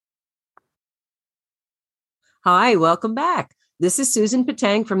Hi, welcome back. This is Susan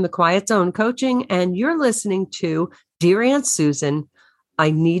Patang from the Quiet Zone Coaching, and you're listening to Dear Aunt Susan, I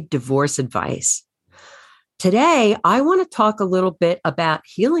Need Divorce Advice. Today, I want to talk a little bit about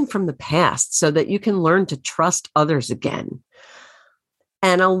healing from the past so that you can learn to trust others again.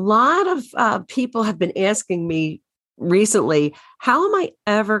 And a lot of people have been asking me recently, how am I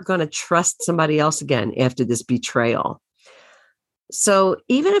ever going to trust somebody else again after this betrayal? So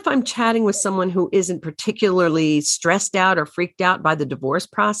even if I'm chatting with someone who isn't particularly stressed out or freaked out by the divorce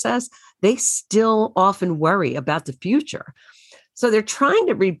process, they still often worry about the future. So they're trying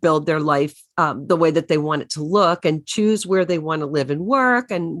to rebuild their life the way that they want it to look and choose where they want to live and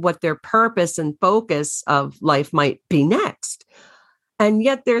work and what their purpose and focus of life might be next. And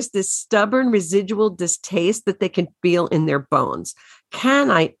yet there's this stubborn residual distaste that they can feel in their bones.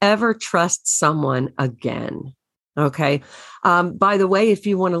 Can I ever trust someone again? Okay. By the way, if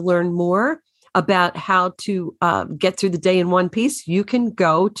you want to learn more about how to get through the day in one piece, you can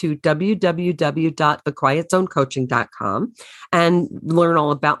go to www.thequietzonecoaching.com and learn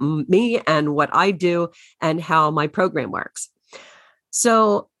all about me and what I do and how my program works.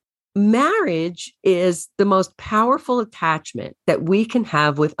 So marriage is the most powerful attachment that we can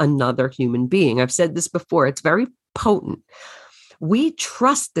have with another human being. I've said this before. It's very potent. We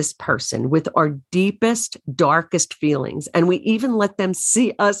trust this person with our deepest, darkest feelings, and we even let them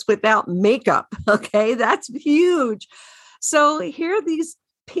see us without makeup. Okay, that's huge. So here are these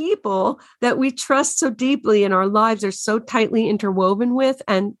people that we trust so deeply and our lives are so tightly interwoven with,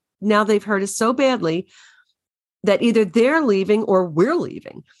 and now they've hurt us so badly that either they're leaving or we're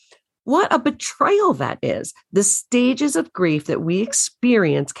leaving. What a betrayal that is. The stages of grief that we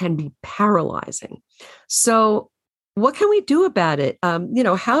experience can be paralyzing. So what can we do about it?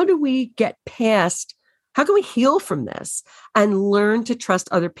 How do we get past, how can we heal from this and learn to trust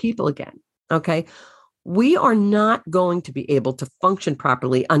other people again? Okay. We are not going to be able to function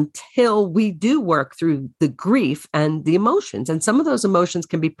properly until we do work through the grief and the emotions. And some of those emotions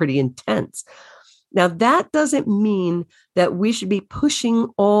can be pretty intense. Now, that doesn't mean that we should be pushing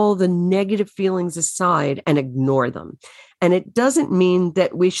all the negative feelings aside and ignore them. And it doesn't mean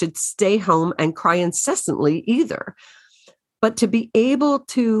that we should stay home and cry incessantly either. But to be able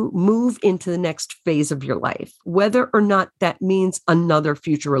to move into the next phase of your life, whether or not that means another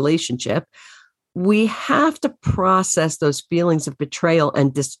future relationship, we have to process those feelings of betrayal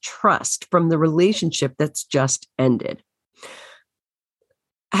and distrust from the relationship that's just ended.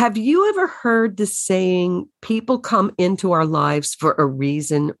 Have you ever heard the saying, people come into our lives for a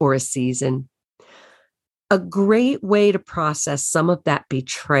reason or a season? A great way to process some of that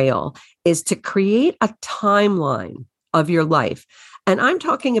betrayal is to create a timeline of your life. And I'm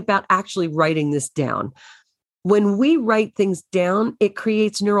talking about actually writing this down. When we write things down, it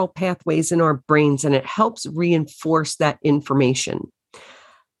creates neural pathways in our brains and it helps reinforce that information.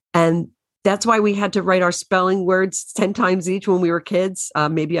 And that's why we had to write our spelling words 10 times each when we were kids.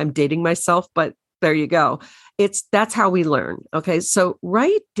 Maybe I'm dating myself, but there you go. That's how we learn. Okay. So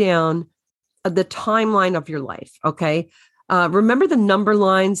write down the timeline of your life. Okay. Remember the number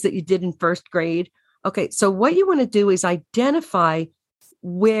lines that you did in first grade? Okay. So what you want to do is identify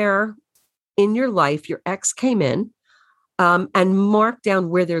where in your life your ex came in and mark down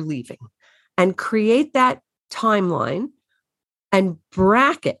where they're leaving and create that timeline and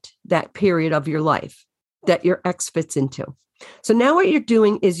bracket that period of your life that your ex fits into. So now what you're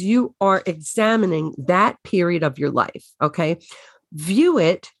doing is you are examining that period of your life, okay? View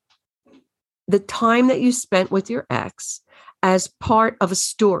it, the time that you spent with your ex, as part of a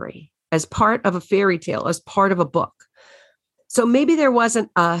story, as part of a fairy tale, as part of a book. So maybe there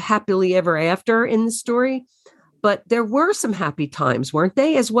wasn't a happily ever after in the story, but there were some happy times, weren't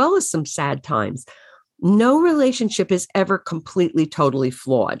they? As well as some sad times. No relationship is ever completely, totally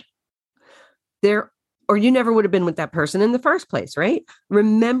flawed. Or you never would have been with that person in the first place, right?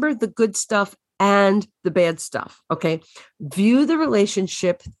 Remember the good stuff and the bad stuff, okay? View the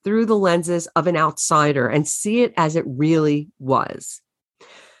relationship through the lenses of an outsider and see it as it really was.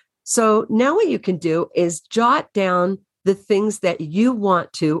 So now what you can do is jot down the things that you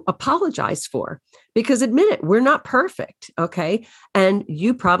want to apologize for. Because admit it, we're not perfect, okay? And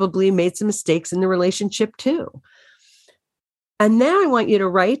you probably made some mistakes in the relationship too. And then I want you to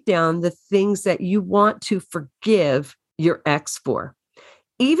write down the things that you want to forgive your ex for,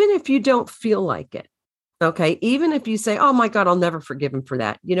 even if you don't feel like it, okay? Even if you say, oh my God, I'll never forgive him for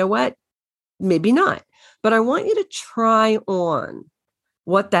that. You know what? Maybe not. But I want you to try on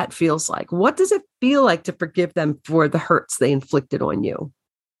what that feels like. What does it feel like to forgive them for the hurts they inflicted on you?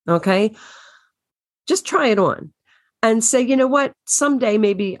 Okay? Just try it on. and say, you know what, someday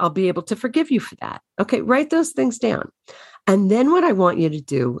maybe I'll be able to forgive you for that. Okay, write those things down. And then what I want you to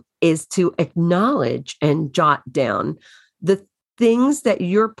do is to acknowledge and jot down the things that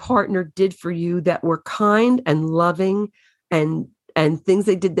your partner did for you that were kind and loving, and things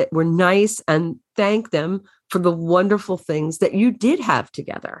they did that were nice, and thank them for the wonderful things that you did have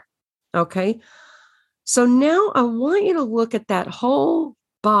together. Okay. So now I want you to look at that whole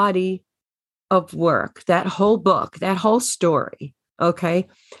body of work, that whole book, that whole story. Okay.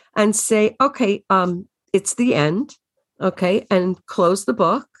 And say, okay, it's the end. Okay. And close the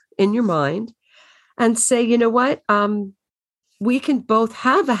book in your mind and say, you know what? We can both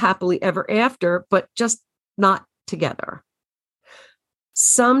have a happily ever after, but just not together.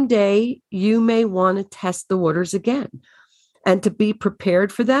 Someday you may want to test the waters again. And to be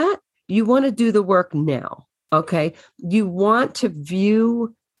prepared for that, you want to do the work now. Okay. You want to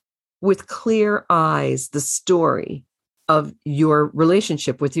view with clear eyes the story of your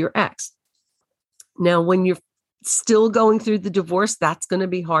relationship with your ex. Now, when you're still going through the divorce, that's going to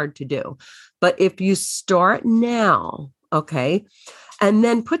be hard to do. But if you start now, okay, and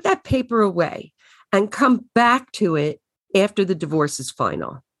then put that paper away and come back to it after the divorce is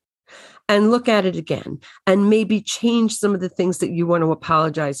final and look at it again and maybe change some of the things that you want to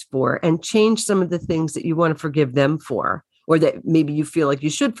apologize for and change some of the things that you want to forgive them for, or that maybe you feel like you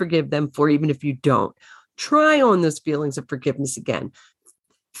should forgive them for, even if you don't. Try on those feelings of forgiveness again.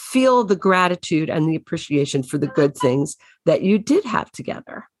 Feel the gratitude and the appreciation for the good things that you did have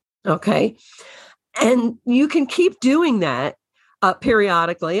together. Okay. And you can keep doing that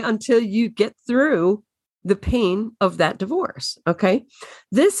periodically until you get through the pain of that divorce. Okay.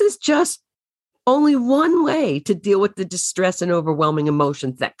 This is just only one way to deal with the distress and overwhelming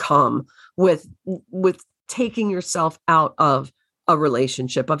emotions that come with taking yourself out of a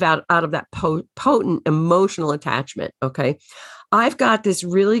relationship, out of that potent emotional attachment. Okay. I've got this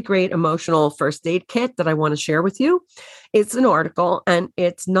really great emotional first aid kit that I want to share with you. It's an article, and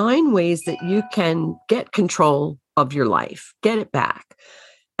it's 9 ways that you can get control of your life, get it back.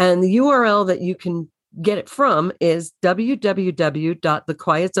 And the URL that you can get it from is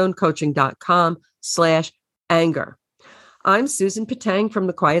www.thequietzonecoaching.com/anger. I'm Susan Patang from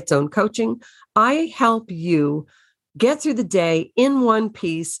The Quiet Zone Coaching. I help you get through the day in one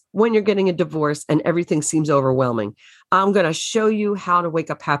piece when you're getting a divorce and everything seems overwhelming. I'm going to show you how to wake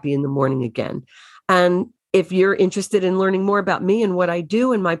up happy in the morning again. And if you're interested in learning more about me and what I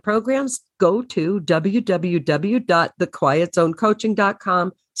do in my programs, go to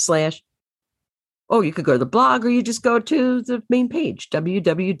www.thequietzonecoaching.com/ oh, you could go to the blog, or you just go to the main page,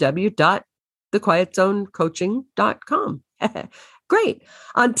 www.thequietzonecoaching.com. Great.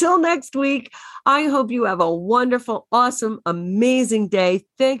 Until next week, I hope you have a wonderful, awesome, amazing day.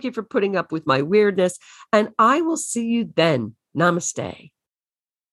 Thank you for putting up with my weirdness, and I will see you then. Namaste.